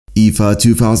IFA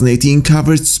 2018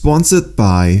 coverage sponsored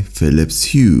by Philips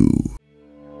Hue.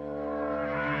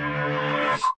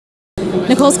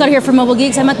 Nicole Scott here from Mobile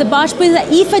Geeks. I'm at the Bosch booth at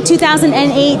IFA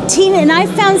 2018 and I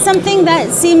found something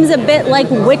that seems a bit like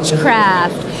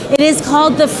witchcraft. It is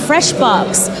called the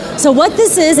Freshbox. So what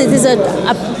this is, it is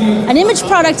an image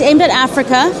product aimed at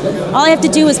Africa. All I have to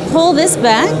do is pull this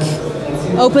back,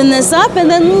 open this up, and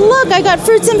then look, I got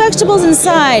fruits and vegetables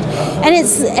inside. And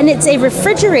it's a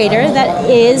refrigerator that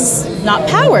is not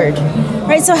powered.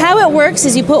 Right, so how it works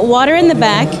is you put water in the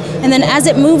back, and then as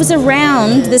it moves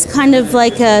around this kind of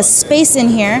like a space in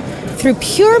here, through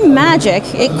pure magic,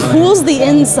 it cools the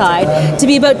inside to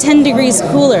be about 10 degrees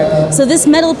cooler. So this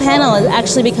metal panel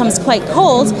actually becomes quite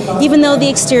cold, even though the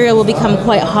exterior will become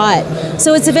quite hot.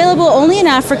 So it's available only in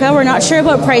Africa. We're not sure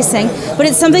about pricing, but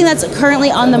it's something that's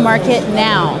currently on the market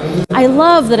now. I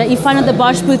love that you find at the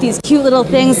Bosch booth these cute little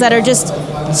things that are just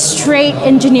straight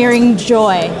engineering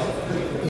joy.